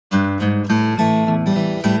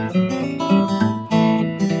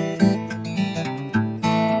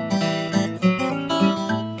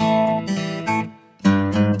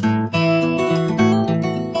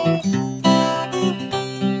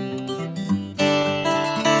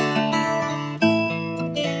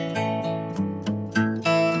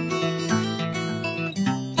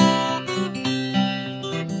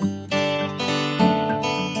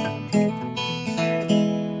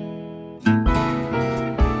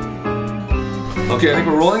Okay, I think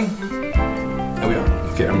we're rolling. There we are.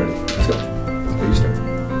 Okay, I'm ready. Let's go. Okay, you start.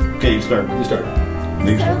 Okay, you start. You start.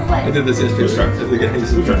 I did this yesterday. You start.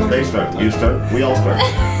 Who starts? They start. You start. We all start.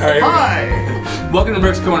 All right, hi! Welcome to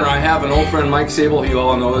Rick's Corner. I have an old friend, Mike Sable, who you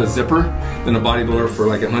all know as Zipper. Been a bodybuilder for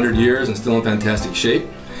like 100 years and still in fantastic shape.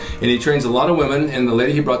 And he trains a lot of women, and the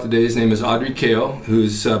lady he brought today, his name is Audrey Kao,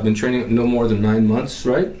 who's been training no more than 9 months,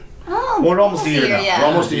 right? Oh, we're almost a year now. Yeah. We're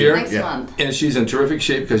almost a year. Next month. And she's in terrific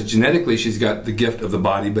shape because genetically she's got the gift of the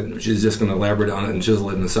body, but she's just going to elaborate on it and chisel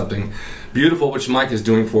it into something beautiful, which Mike is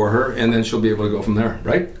doing for her, and then she'll be able to go from there,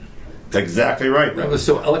 right? Exactly right. That was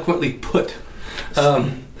so eloquently put.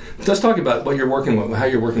 Let's talk about what you're working with, how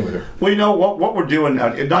you're working with her. Well, you know, what we're doing,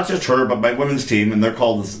 not just her, but my women's team, and they're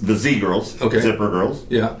called the Z Girls, Zipper Girls.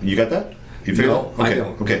 Yeah. You got that? You feel No, okay. I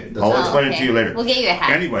don't. Okay, I'll explain it to you later. We'll get you a hat.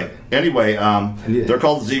 Anyway, they're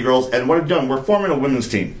called the Z Girls, and what I've done, we're forming a women's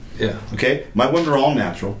team. Yeah. Okay? My women are all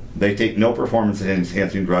natural. They take no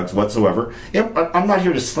performance-enhancing drugs whatsoever. I'm not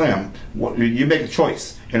here to slam. You make a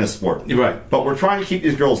choice in a sport. You're right. But we're trying to keep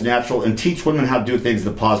these girls natural and teach women how to do things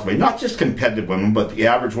the positive way. Not just competitive women, but the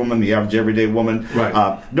average woman, the average everyday woman.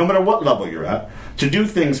 Right. No matter what level you're at, to do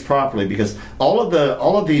things properly, because all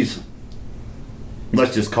of these,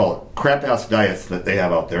 let's just call it crap-ass diets that they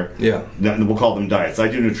have out there. Yeah. We'll call them diets. I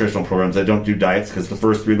do nutritional programs. I don't do diets because the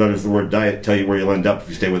first 3 letters of the word diet tell you where you'll end up if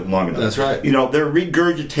you stay with them long enough. That's right. You know, they're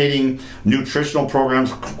regurgitating nutritional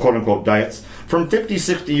programs, quote-unquote diets, from 50,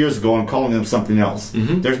 60 years ago and calling them something else.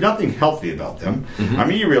 Mm-hmm. There's nothing healthy about them. Mm-hmm. I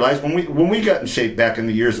mean, you realize when we got in shape back in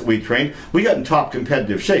the years that we trained, we got in top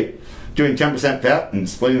competitive shape, doing 10% fat and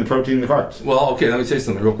splitting the protein and the carbs. Well, okay, let me say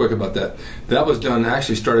something real quick about that. That was done,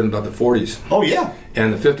 actually started in about the 40s. Oh, yeah.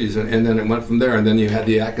 And the 50s, and then it went from there, and then you had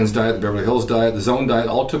the Atkins diet, the Beverly Hills diet, the Zone diet,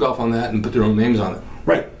 all took off on that and put their own names on it.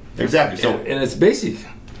 Right, exactly. So, and it's basic.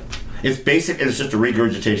 It's basic, and it's just a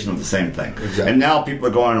regurgitation of the same thing. Exactly. And now people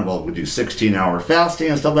are going, well, we do 16-hour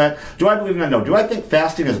fasting and stuff like that. Do I believe in that? No. Do I think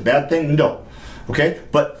fasting is a bad thing? No. Okay?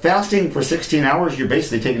 But fasting for 16 hours, you're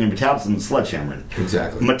basically taking your metabolism and sledgehammering.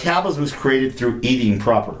 Exactly. Metabolism is created through eating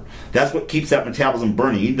proper. That's what keeps that metabolism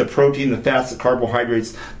burning. Eating the protein, the fats, the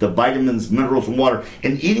carbohydrates, the vitamins, minerals, and water.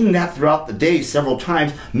 And eating that throughout the day several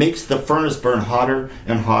times makes the furnace burn hotter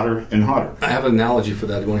and hotter and hotter. I have an analogy for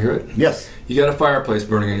that. You want to hear it? Yes. You got a fireplace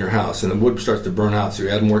burning in your house, and the wood starts to burn out, so you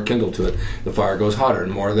add more kindle to it. The fire goes hotter,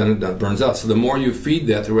 and more than it burns out. So the more you feed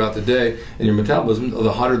that throughout the day in your metabolism,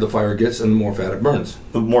 the hotter the fire gets, and the more fat it burns.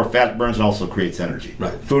 The more fat it burns and also creates energy.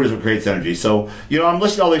 Right. Food is what creates energy. So, you know, I'm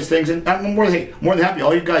listening to all these things, and I'm more than happy.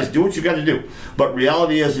 All you guys do what you got to do. But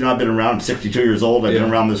reality is, you know, I've been around. I'm 62 years old. I've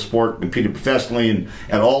been around this sport, competed professionally, and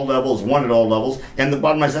at all levels, won at all levels. And the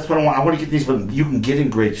bottom line is, that's what I want. I want to get these women. You can get in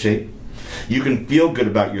great shape. You can feel good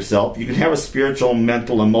about yourself. You can have a spiritual,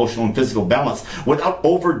 mental, emotional, and physical balance without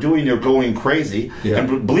overdoing or going crazy. Yeah.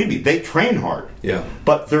 And believe me, they train hard. Yeah.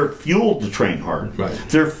 But they're fueled to train hard. Right.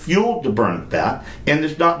 They're fueled to burn fat, and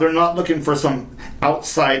they're not looking for some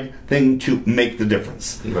outside thing to make the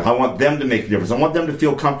difference. Right. I want them to make the difference. I want them to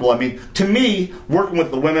feel comfortable. I mean, to me, working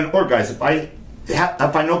with the women or guys, if I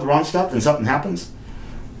know the wrong stuff and something happens,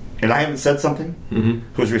 and I haven't said something,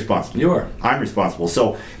 who's responsible? You are. I'm responsible.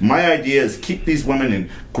 So my idea is keep these women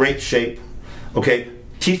in great shape, okay?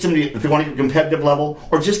 Teach them, if they want to get a competitive level,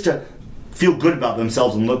 or just to feel good about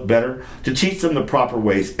themselves and look better, to teach them the proper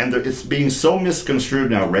ways. And it's being so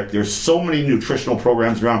misconstrued now, Rick. There's so many nutritional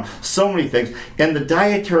programs around, so many things. And the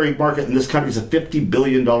dietary market in this country is a $50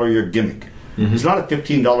 billion a year gimmick. It's not a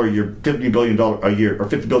 $50 billion a year, or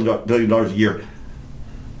 $50 billion a year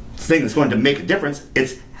thing that's going to make a difference.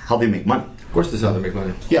 It's how they make money. Of course, this is how they make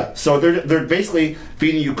money. Yeah, so they're basically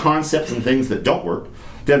feeding you concepts and things that don't work.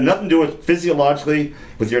 They have nothing to do with physiologically,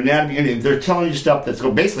 with your anatomy, anything. They're telling you stuff that's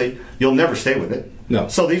basically you'll never stay with it. No.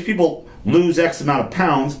 So these people lose X amount of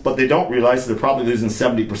pounds, but they don't realize they're probably losing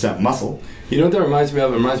 70% muscle. You know what that reminds me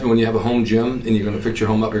of? It reminds me when you have a home gym and you're going to fix your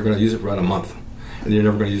home up, you're going to use it for about a month, and you're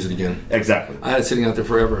never going to use it again. Exactly. I had it sitting out there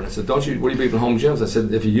forever, and I said, what do you believe in home gyms? I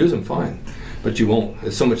said, if you use them, fine. But you won't.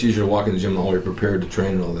 It's so much easier to walk in the gym the whole you're prepared to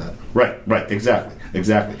train and all that. Right, exactly.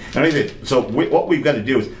 And I think, so what we've got to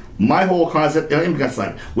do is, my whole concept,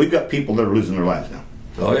 we've got people that are losing their lives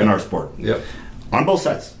now in our sport. Yep. On both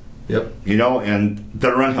sides. Yep. You know, and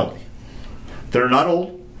they're unhealthy. They're not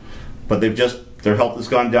old, but their health has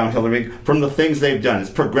gone downhill from the things they've done.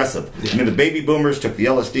 It's progressive. Yeah. I mean, the baby boomers took the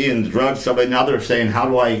LSD and the drugs, stuff like that. Now they're saying, how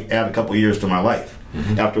do I add a couple of years to my life?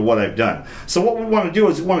 After what I've done. So what we want to do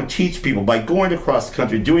is we want to teach people by going across the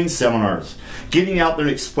country, doing seminars, getting out there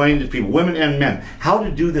and explaining to people, women and men, how to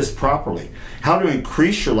do this properly, how to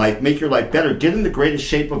increase your life, make your life better, get in the greatest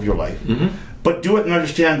shape of your life, But do it and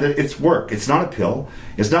understand that it's work. It's not a pill.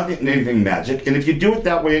 It's not anything magic. And if you do it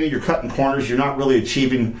that way, and you're cutting corners, you're not really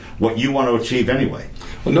achieving what you want to achieve anyway.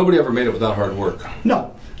 Well, nobody ever made it without hard work.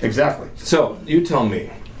 No, exactly. So, you tell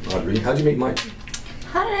me, Audrey, how'd you meet Mike?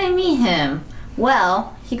 How did I meet him?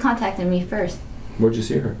 Well, he contacted me first. Where'd you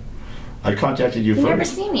see her? I contacted you He first. never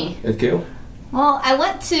seen me. At Kao? Well, I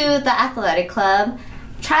went to the athletic club,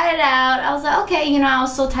 tried it out. I was like, okay, you know, I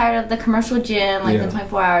was so tired of the commercial gym, like the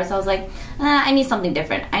 24 hours. I was like, I need something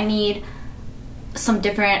different. I need some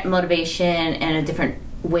different motivation and a different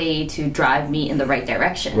way to drive me in the right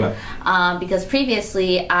direction. Right. Because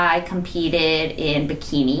previously I competed in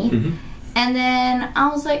bikini, and then I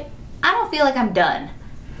was like, I don't feel like I'm done.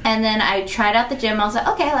 And then I tried out the gym. I was like,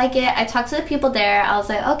 okay, I like it. I talked to the people there. I was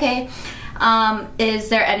like, okay, is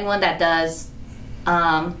there anyone that does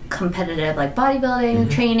competitive like bodybuilding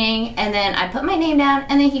training? And then I put my name down,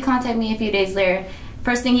 and then he contacted me a few days later.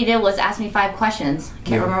 First thing he did was ask me 5 questions. I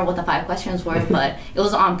can't remember what the 5 questions were, but it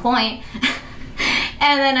was on point.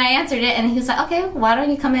 And then I answered it, and he was like, okay, why don't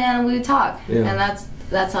you come in and we would talk? And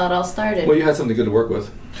that's how it all started. Well, you had something good to work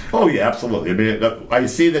with. Oh yeah, absolutely. I mean, I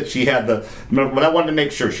see that she had but I wanted to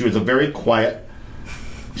make sure she was a very quiet.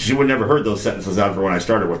 She would never heard those sentences out of her when I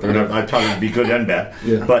started with her. I taught her to be good and bad.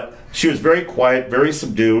 But she was very quiet, very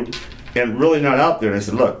subdued, and really not out there. And I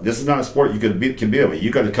said, look, this is not a sport you can be with.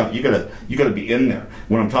 You got to come. You got to be in there.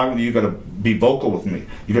 When I'm talking to you, you got to be vocal with me.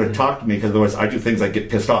 You got to talk to me, because otherwise I do things I get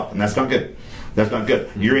pissed off, and that's not good. That's not good.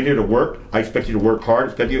 You're in here to work. I expect you to work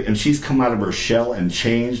hard. And she's come out of her shell and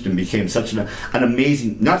changed and became such an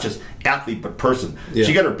amazing, not just athlete, but person.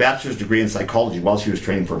 She got her bachelor's degree in psychology while she was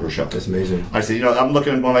training for her show. That's amazing. I said, you know, I'm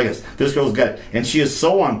looking at going like this girl's got it. And she is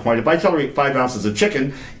so on point. If I tell her to eat 5 ounces of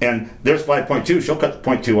chicken and there's 5.2, she'll cut the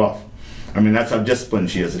 0.2 off. I mean, that's how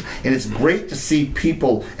disciplined she is. And it's great to see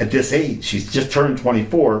people at this age, she's just turned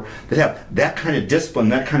 24, that have that kind of discipline,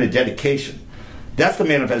 that kind of dedication. That's the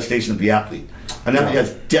manifestation of the athlete. An athlete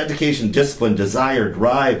has dedication, discipline, desire,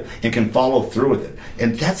 drive, and can follow through with it.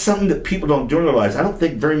 And that's something that people don't do in their lives. I don't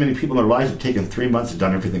think very many people in their lives have taken 3 months and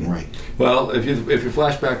done everything right. Well, if you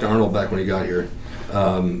flash back to Arnold back when he got here,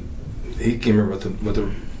 he came here with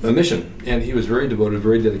a mission, and he was very devoted,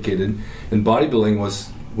 very dedicated, and bodybuilding was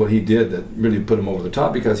what he did that really put him over the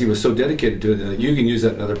top, because he was so dedicated to it that you can use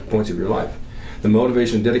that in other points of your life. The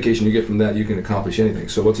motivation and dedication you get from that, you can accomplish anything.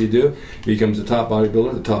 So what's he do? He becomes the top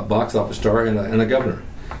bodybuilder, the top box office star, and a governor.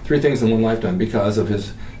 3 things in one lifetime because of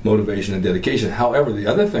his motivation and dedication. However, the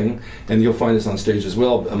other thing, and you'll find this on stage as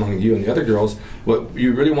well among you and the other girls, what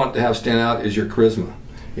you really want to have stand out is your charisma.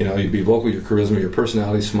 You know, you be vocal, your charisma, your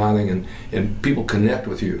personality, smiling, and people connect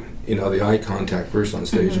with you. You know, the eye contact first on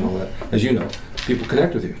stage and all that. As you know, people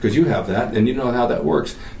connect with you because you have that, and you know how that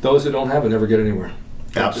works. Those that don't have it never get anywhere.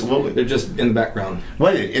 Absolutely. They're just in the background.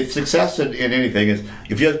 Well, it's success in anything. Is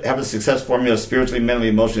if you have a success formula spiritually, mentally,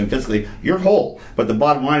 emotionally, and physically, you're whole. But the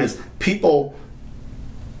bottom line is people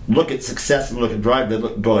look at success and look at drive, they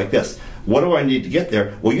go like this. What do I need to get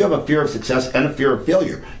there? Well, you have a fear of success and a fear of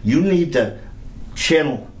failure. You need to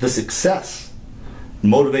channel the success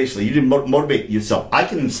motivationally. You need to motivate yourself. I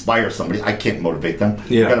can inspire somebody. I can't motivate them.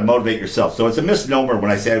 You've got to motivate yourself. So it's a misnomer when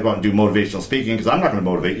I say I go out and do motivational speaking, because I'm not going to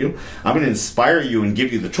motivate you. I'm going to inspire you and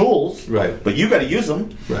give you the tools. Right. But you got to use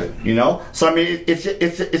them. Right. You know. So I mean, it's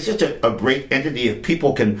just a great entity if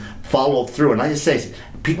people can follow through. And I just say,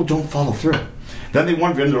 people don't follow through. Then they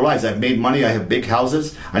wonder in their lives, I've made money, I have big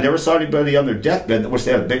houses. I never saw anybody on their deathbed that wish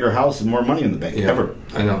they had a bigger house and more money in the bank. Ever.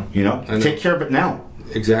 I know. You know. Take care of it now.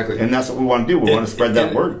 Exactly. And that's what we want to do. We want to spread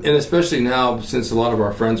that word. And especially now, since a lot of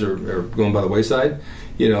our friends are going by the wayside,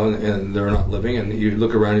 you know, and they're not living, and you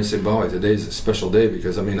look around and you say, boy, today's a special day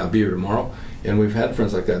because I may not be here tomorrow. And we've had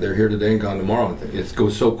friends like that. They're here today and gone tomorrow. It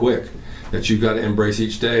goes so quick that you've got to embrace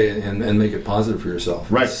each day and make it positive for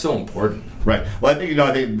yourself. Right. It's so important. Right. Well,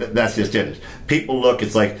 I think that's just it. People look.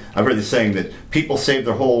 It's like I've heard the saying that people save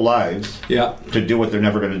their whole lives to do what they're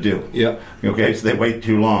never going to do. Yeah. Okay. So they wait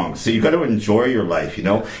too long. So you got to enjoy your life, you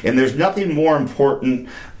know. And there's nothing more important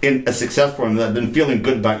in a success formula than feeling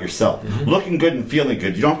good about yourself. Looking good and feeling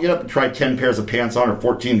good. You don't get up and try 10 pairs of pants on or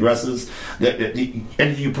 14 dresses.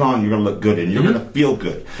 Anything you put on, you're going to look good in. You're going to feel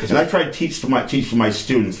good. And I try to teach to my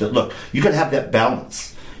students that look, you got to have that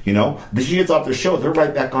balance. You know, the kids off their show, they're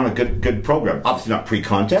right back on a good program. Obviously not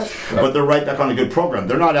pre-contest, but they're right back on a good program.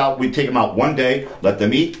 They're not out, we take them out one day, let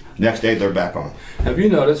them eat, next day they're back on. Have you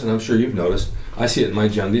noticed, and I'm sure you've noticed, I see it in my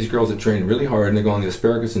gym, these girls that train really hard and they go on the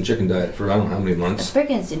asparagus and chicken diet for I don't know how many months.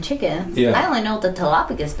 Asparagus and chicken? Yeah. I only know the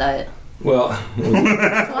tilapia diet. Well,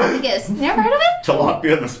 Tilapia. You never heard of it?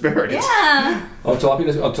 Tilapia and asparagus. Yeah. oh,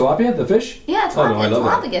 tilapia, the fish? Yeah, tilapia. Oh, no, I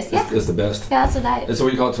love tilapia. that. Yeah. It's the best. Yeah, that's what I. That's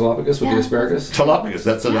what you call it, tilapia with the asparagus? Tilapias.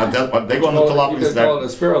 That's they go on the You tilapias. could call it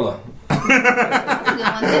asparagus. That's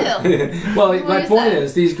a good one too. Well, my is point that?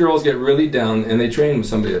 is, these girls get really down, and they train with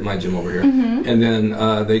somebody at my gym over here, and then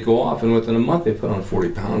they go off, and within a month they put on 40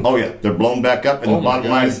 pounds. Oh yeah, they're blown back up, and Oh, the my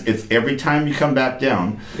bottom line God. is, it's every time you come back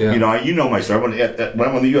down. Yeah. You know my story. When I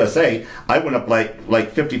went to the USA, I went up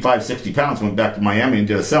like 55, 60 pounds. Went back to Miami and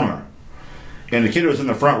did a seminar, and the kid who was in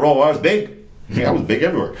the front row, I was big. Yeah, I was big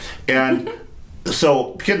everywhere, and.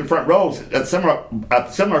 So the kid in the front row at the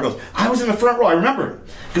seminar goes, I was in the front row, I remember.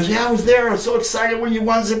 He goes, yeah, I was there, I was so excited when you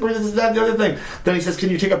won Zipper, this, that, the other thing. Then he says, can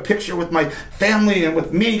you take a picture with my family and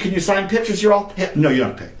with me? Can you sign pictures? You're all no, you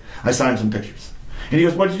don't have to pay. I signed some pictures. And he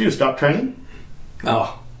goes, what did you do, stop training?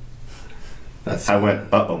 Oh. That's. I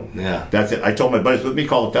went, uh-oh. Yeah. That's it. I told my buddies with me,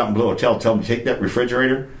 call the Fountain Blue Hotel, tell them to take that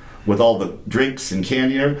refrigerator with all the drinks and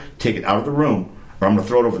candy in there, take it out of the room, or I'm going to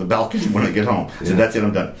throw it over the balcony when I get home. So that's it,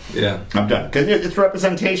 I'm done. Yeah. I'm done. Because it's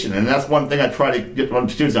representation, and that's one thing I try to get my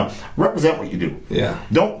students down. Represent what you do. Yeah.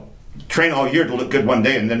 Don't train all year to look good one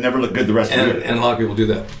day and then never look good the rest of the year. And a lot of people do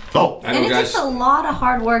that. Oh. I know And it guys. takes a lot of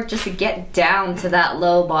hard work just to get down to that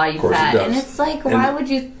low body course it fat. does. And it's like, why would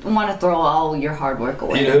you want to throw all your hard work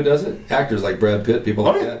away? You know who does it? Actors like Brad Pitt, people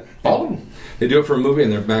like that. All of them. They do it for a movie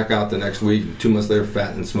and they're back out the next week. 2 months later,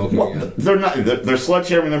 fat and smoking Well, again. they're not. They're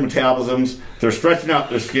sledgehammering their metabolisms. They're stretching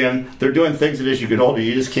out their skin. They're doing things that as you get older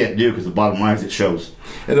you just can't do because the bottom line is it shows.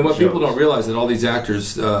 And then what people don't realize that all these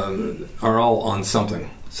actors are all on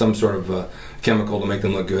something, some sort of chemical to make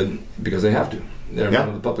them look good because they have to. They're in front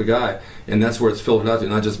of the public eye, and that's where it's filtered out to.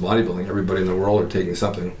 Not just bodybuilding; everybody in the world are taking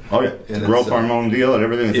something. Oh yeah, And growth hormone deal and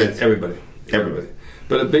everything. Yeah, everybody. Everybody.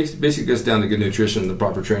 But it basically gets down to good nutrition and the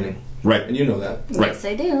proper training. Right. And you know that. Right. Yes,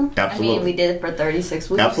 I do. Absolutely. I mean, we did it for 36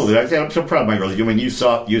 weeks. Absolutely. I'm so proud of my girls. I mean, you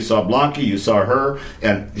saw Blanca, you saw her,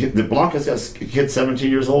 and the Blanca's got kids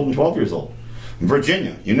 17 years old and 12 years old.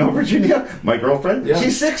 Virginia, you know Virginia, my girlfriend. Yeah.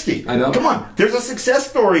 She's 60. I know. Come on, there's a success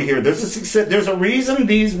story here. There's a reason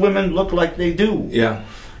these women look like they do. Yeah.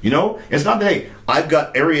 You know, it's not that, hey, I've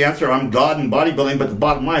got every answer, I'm God in bodybuilding, but the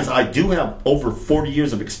bottom line is I do have over 40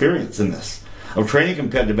 years of experience in this, of training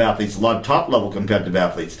competitive athletes, a lot of top-level competitive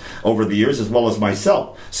athletes over the years, as well as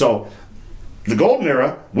myself. So, the golden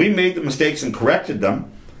era, we made the mistakes and corrected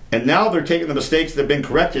them, and now they're taking the mistakes that have been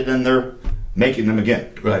corrected and they're making them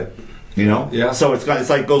again. Right. You know? Yeah. So it's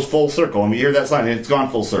like goes full circle. I mean, you hear that sign, and it's gone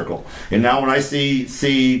full circle. And now when I see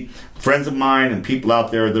friends of mine and people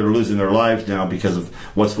out there that are losing their lives now because of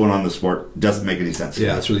what's going on in the sport, it doesn't make any sense.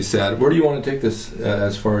 Yeah, it's really sad. Where do you want to take this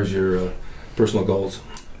as far as your personal goals?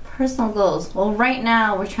 Personal goals. Well, right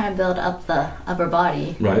now we're trying to build up the upper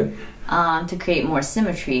body. Right. To create more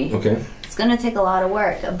symmetry. Okay. It's going to take a lot of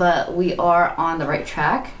work, but we are on the right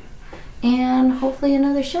track. And hopefully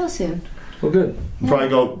another show soon. Well, good. We'll probably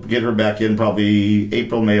go get her back in probably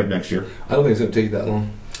April, May of next year. I don't think it's going to take that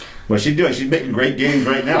long. Well, she's doing. She's making great gains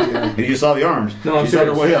right now. And you saw the arms. No, I'm she's on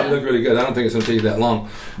her way You up. look really good. I don't think it's going to take you that long.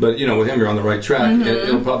 But, you know, with him, you're on the right track. Mm-hmm.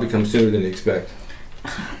 It'll probably come sooner than you expect.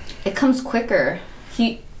 It comes quicker.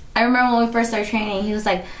 I remember when we first started training, he was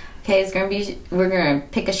like, okay, we're going to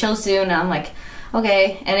pick a show soon. And I'm like,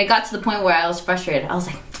 okay. And it got to the point where I was frustrated. I was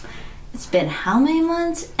like, it's been how many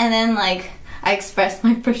months? And then, like, I expressed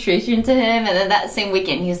my frustration to him, and then that same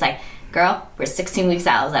weekend he was like, girl, we're 16 weeks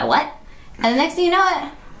out. I was like, what? And the next thing you know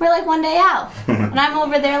it, we're like one day out. And I'm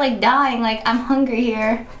over there like dying, like I'm hungry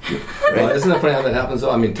here. Well, isn't that funny how that happens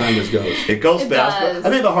though? I mean, time just goes. It goes It fast. does. But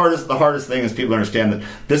I think the hardest thing is people understand that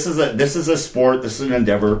this is a sport, this is an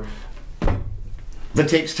endeavor that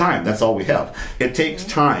takes time. That's all we have. It takes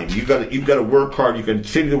time. You've got to work hard. You can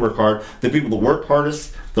continue to work hard. The people that work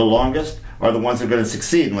hardest, the longest, are the ones that are going to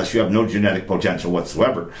succeed unless you have no genetic potential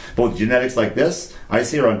whatsoever. But with genetics like this, I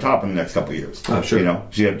see her on top in the next couple of years. Oh, sure. You know,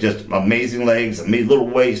 she has just amazing legs, amazing little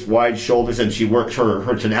waist, wide shoulders, and she works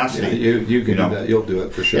her tenacity. Yeah, you can know. do that. You'll do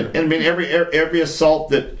it for sure. And I mean, every assault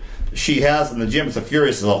that she has in the gym, it's a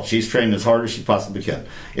furious assault. She's trained as hard as she possibly can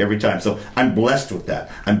every time. So I'm blessed with that.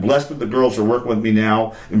 I'm blessed with the girls who are working with me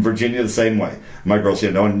now. In Virginia, the same way. My girls,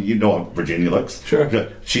 you know, and you know how Virginia looks. Sure.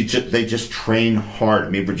 They just train hard. I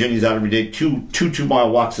mean, Virginia's out every day, two 2-mile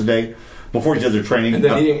walks a day before she does her training. And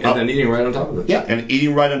then eating right on top of it. Yeah, and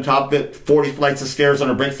eating right on top of it. 40 flights of stairs on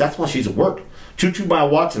her breaks. That's why she's at work. 2-mile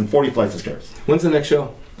walks and 40 flights of stairs. When's the next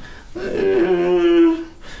show?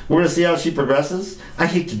 We're going to see how she progresses. I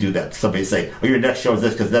hate to do that. Somebody say, "Oh, your next show is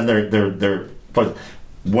this," because then they're.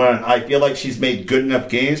 When I feel like she's made good enough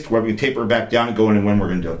gains to where we can taper her back down and go in and when we're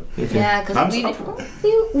going to do it. Okay. Yeah,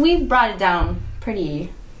 because we brought it down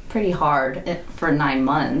pretty pretty hard for 9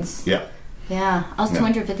 months. Yeah. Yeah, I was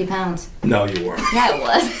 250 pounds. No, you weren't. Yeah, I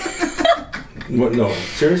was. What, no,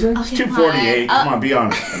 seriously? Okay, It's 248. Come on, be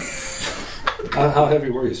honest. How heavy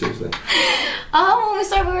were you, seriously? When we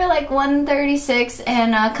started, we were like 136,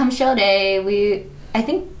 and come show day, I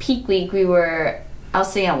think peak week I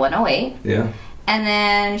was sitting at 108. Yeah. And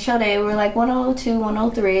then show day, we were like 102,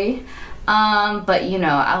 103. But you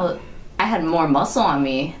know, I had more muscle on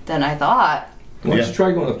me than I thought. Why don't you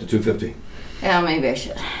try going up to 250? Yeah, maybe I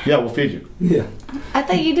should. Yeah, we'll feed you. Yeah. I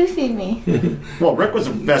thought you do feed me. Well, Rick was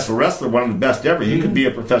a professional wrestler, one of the best ever. You could be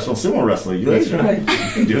a professional sumo wrestler. That's right. You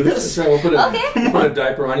can do this. That's right. We'll put a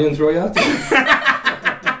diaper on you and throw you out there.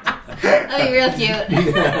 Oh, you're real cute.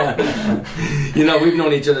 You know, we've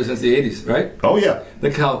known each other since the 80s, right? Oh, yeah.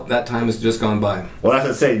 Look how that time has just gone by. Well, as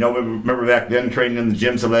I say, you know, remember back then training in the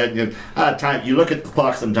gym, so that you look at the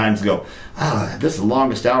clock sometimes and go, this is the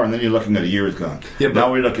longest hour, and then you're looking at a year is gone. Yeah, now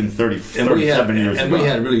we're looking 37 years And we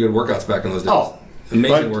had really good workouts back in those days. Oh.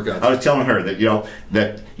 Amazing workouts. I was telling her that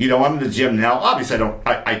I'm in the gym now. Obviously,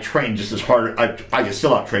 I train just as hard. I can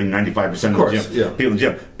still out train 95% of the gym. Yeah. People in the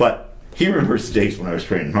gym. But he remembers the days when I was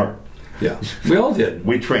training hard. Yeah, we all did.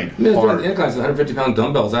 We trained hard. hard. The inclines, 150-pound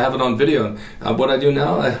dumbbells. I have it on video. What I do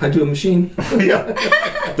now, I do a machine. Yeah,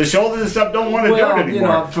 the shoulders and stuff don't want to do it anymore. You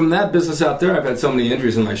know, from that business out there, I've had so many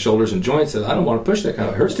injuries in my shoulders and joints that I don't want to push that kind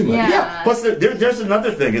of. It hurts too much. Yeah. Plus, there's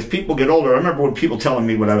another thing. As people get older, I remember when people telling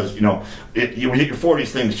me when I was, you hit your 40s,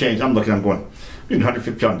 things change. I'm going.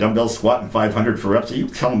 150-pound dumbbells, squatting 500 for reps. You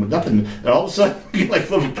tell them nothing, and all of a sudden you get like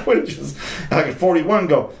little twinges. And I get 41,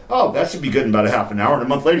 go, oh, that should be good in about a half an hour. And a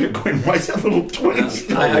month later, you're going, why is that little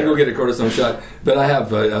twinge? I go get a cortisone shot, but I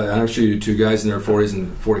have. I'm sure you two guys in their 40s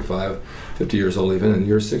and 45, 50 years old even, and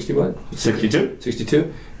you're 60 what? 62.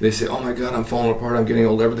 62. They say, oh my God, I'm falling apart. I'm getting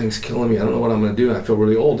old. Everything's killing me. I don't know what I'm going to do. I feel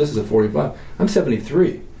really old. This is a 45. I'm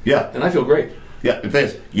 73. Yeah, and I feel great. Yeah, the thing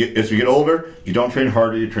is, as you get older, you don't train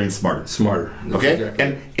harder, you train smarter. Smarter. Okay? Exactly.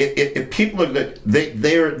 And if people are that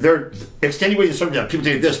they're extenuating something, people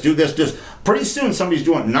say this, do this. Pretty soon somebody's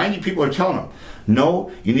doing it. 90 people are telling them,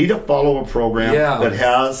 no, you need to follow a program that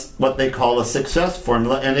has what they call a success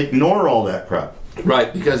formula and ignore all that crap.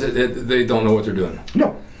 Right, because they don't know what they're doing.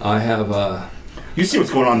 No. I have you see what's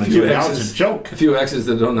going on in the gym now, it's a joke. A few exes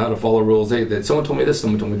that don't know how to follow rules. Someone told me this,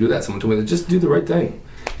 someone told me to do that, someone told me that. Just do the right thing.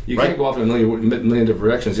 You can't go off in a million different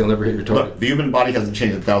directions. You'll never hit your target. Look, the human body hasn't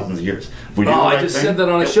changed in thousands of years. If we do I just said that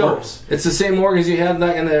on a show. Works. It's the same organs you had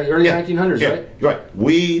back in the early 1900s, right? Right.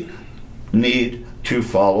 We need to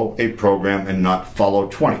follow a program and not follow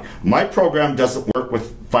 20. My program doesn't work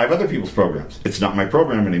with 5 other people's programs. It's not my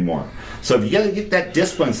program anymore. So if you got to get that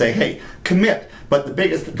discipline and say, hey, commit. But the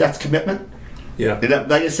biggest, that's commitment. Yeah. And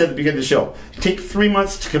like I said at the beginning of the show, take 3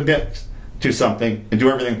 months to commit to something and do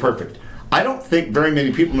everything perfect. I don't think very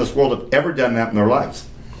many people in this world have ever done that in their lives.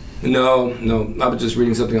 No. I was just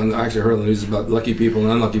reading something I actually heard on the news about lucky people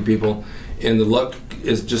and unlucky people, and the luck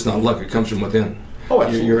is just not luck. It comes from within. Oh,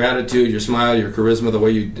 absolutely. Your attitude, your smile, your charisma, the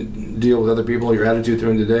way you deal with other people, your attitude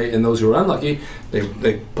during the day. And those who are unlucky,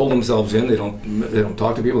 they pull themselves in. They don't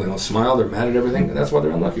talk to people. They don't smile. They're mad at everything, and that's why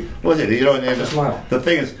they're unlucky. Well, and smile. The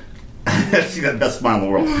thing is, she's got the best smile in the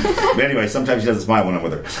world. But anyway, sometimes she doesn't smile when I'm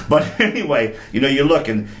with her. But anyway, you look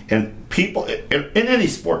and people in any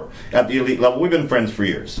sport at the elite level, we've been friends for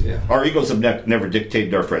years. Yeah. Our egos have never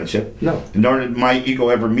dictated our friendship. No. Nor did my ego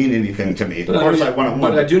ever mean anything to me. But of course, I want to.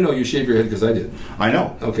 But I do know you shave your head because I did. I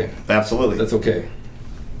know. Okay. Absolutely. That's okay.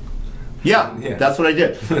 Yeah. That's what I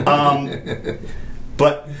did.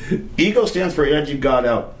 But ego stands for edge you got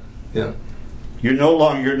out. Yeah. You're no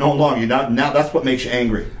longer now that's what makes you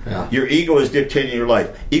angry. Yeah. Your ego is dictating your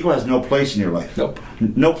life. Ego has no place in your life. Nope.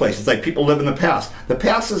 No place. It's like people live in the past. The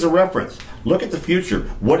past is a reference. Look at the future.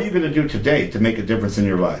 What are you going to do today to make a difference in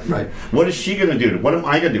your life? Right. What is she going to do? What am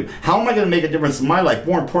I going to do? How am I going to make a difference in my life?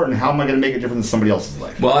 More important, how am I going to make a difference in somebody else's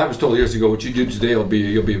life? Well, I was told years ago, what you do today you'll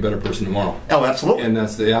be a better person tomorrow. Oh, absolutely. And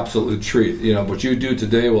that's the absolute truth. What you do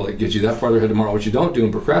today will get you that farther ahead tomorrow. What you don't do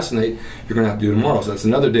and procrastinate, you're going to have to do tomorrow. So that's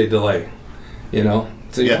another day delay.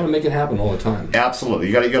 So you want to make it happen all the time. Absolutely.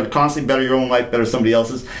 You got to constantly better your own life, better somebody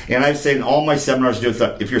else's. And I say in all my seminars,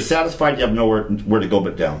 if you're satisfied, you have nowhere to go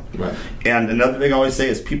but down. Right. And another thing I always say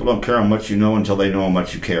is people don't care how much you know until they know how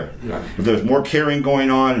much you care. Right. If there's more caring going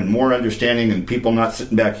on and more understanding and people not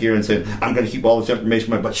sitting back here and saying, I'm going to keep all this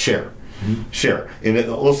information, but share. Mm-hmm. Share. And the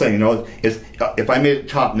little saying, is if I made it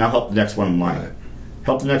top, now help the next one in line. Right.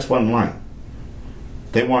 Help the next one in line.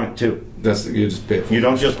 They want it too. You just pay it for. You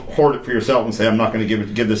don't just hoard it for yourself and say, I'm not going to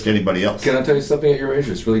give this to anybody else. Can I tell you something at your age?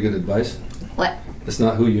 It's really good advice. What? It's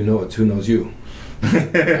not who you know, it's who knows you.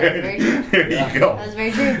 Very true. There you go. That was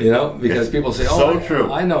very true. You know, because people say, So "Oh,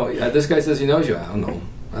 true. I know. This guy says he knows you." I don't know.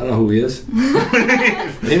 I don't know who he is.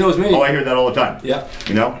 He knows me. Oh, I hear that all the time. Yeah.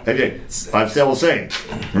 You know, hey, I've still the saying.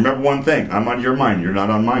 Remember one thing: I'm on your mind. You're not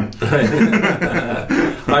on mine. All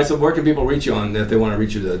right. So where can people reach you on if they want to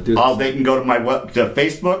reach you to do this? They can go to my to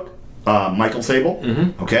Facebook, Michael Sable.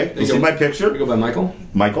 Okay, you see my picture. You go by Michael.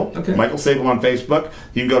 Michael. Okay. Michael Sable on Facebook.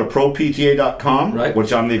 You can go to ProPTA.com, right.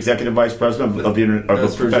 which I'm the executive vice president of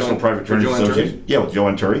the Professional Private Trainers Association. Yeah, with Joe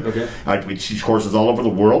and Turi. Okay. We teach courses all over the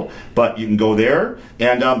world, but you can go there,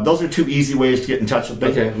 and those are 2 easy ways to get in touch with me.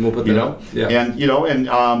 Okay, and we'll put that up. Yeah. And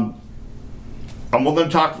I'm willing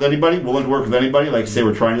to talk with anybody, willing to work with anybody. Like I say,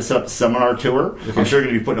 we're trying to set up a seminar tour. Okay. I'm sure you're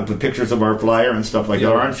going to be putting up the pictures of our flyer and stuff like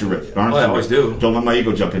that, aren't you, Rick? Aren't I always do. Don't let my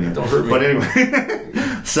ego jump in here. Don't hurt me. But anyway,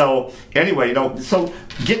 so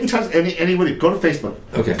get in touch. Anybody, go to Facebook.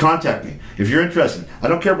 Okay. Contact me if you're interested. I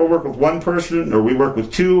don't care if we work with 1 person or we work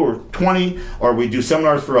with 2 or 20 or we do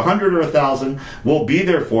seminars for 100 or 1,000. We'll be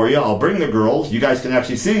there for you. I'll bring the girls. You guys can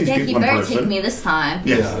actually see these people in person. You better take me this time.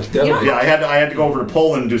 Yes. Yeah, I had to go over to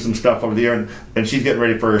Poland and do some stuff over there, and she's getting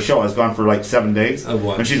ready for her show. I was gone for like 7 days,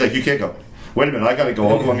 and she's like, "You can't go." Wait a minute, I gotta go.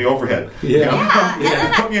 I'll go on the overhead.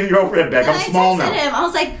 Yeah. Put me in your overhead bag. I'm small now. Him. I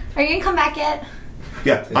was like, "Are you gonna come back yet?"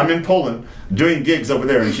 Yeah, I'm in Poland doing gigs over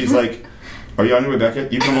there, and she's like, "Are you on your way back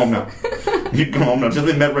yet? You come home now. You come home now." Just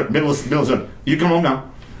in the middle of you come home now.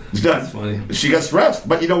 It's done. That's funny. She got stressed,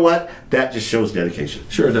 but you know what? That just shows dedication.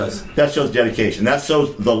 Sure it does. That shows dedication. That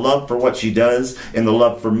shows the love for what she does and the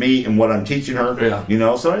love for me and what I'm teaching her. Yeah. You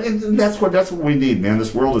know, so that's what we need, man.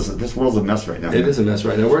 This world's a mess right now. It is a mess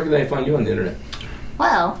right now. Where can they find you on the internet?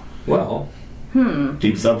 Well.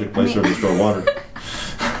 Deep subject, place where we store water.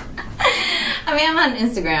 I mean, I'm on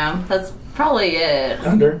Instagram. That's probably it.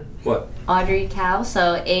 Under what? Audrey Kao.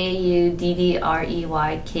 So AUDDREYKAO.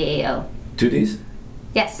 2 Ds?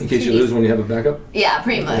 Yes. In case you lose when you have a backup? Yeah,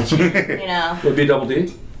 pretty much. You know. Would it be double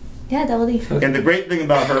D? Yeah, double D. Okay. And the great thing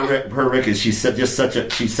about her, Rick, is she's such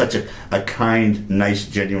a kind, nice,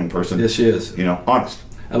 genuine person. Yes, she is. You know, honest.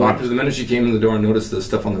 I liked her the minute she came in the door and noticed the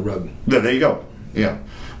stuff on the rug. There you go. Yeah.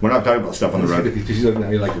 We're not talking about stuff on the rug. She's looking at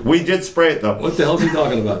me like, we did spray it though. What the hell is he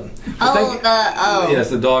talking about? Yes,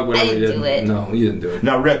 the dog. Whatever. I didn't do it. No, you didn't do it.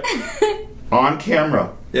 Now, Rick, on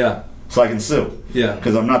camera. Yeah. So I can sue. Yeah.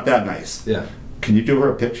 Because I'm not that nice. Yeah. Can you do her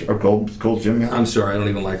a picture of gold gym man? I'm sorry, I don't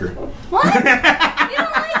even like her. What? You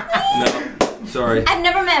don't like me? No. Sorry. I've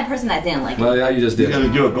never met a person that didn't like me. Well, yeah, you just You did. got to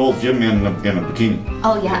do a gold gym man in a bikini.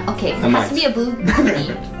 Oh yeah. Okay. It has to be a blue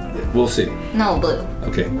bikini. We'll see. No, blue.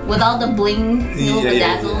 Okay. With all the bling,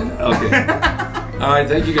 bedazzled. Okay. All right,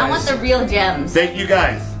 thank you guys. I want the real gems. Thank you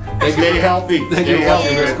guys. Stay healthy. Thank you Stay for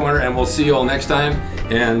watching healthy. Rick's Corner, and we'll see you all next time.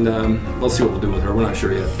 And we'll see what we'll do with her. We're not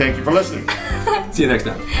sure yet. Thank you for listening. See you next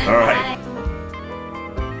time. All right. Bye.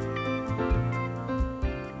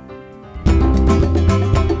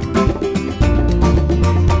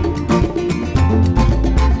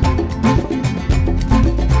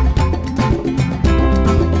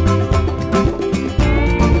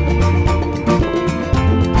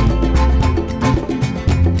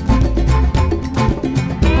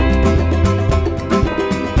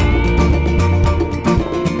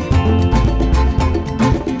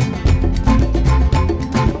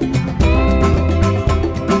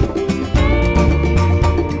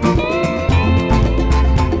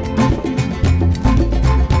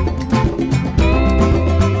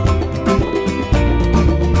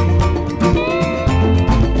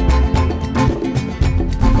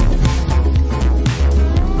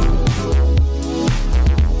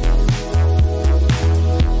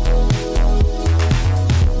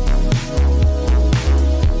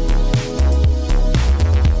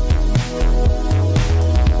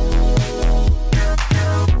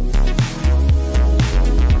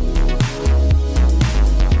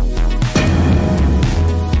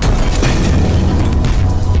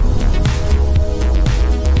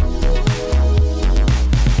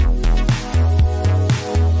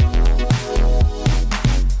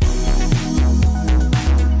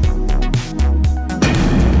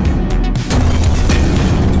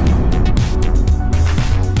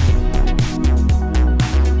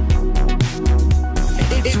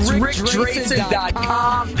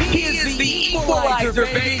 Drasin.com. He is the equalizer,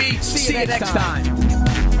 baby. See you next time.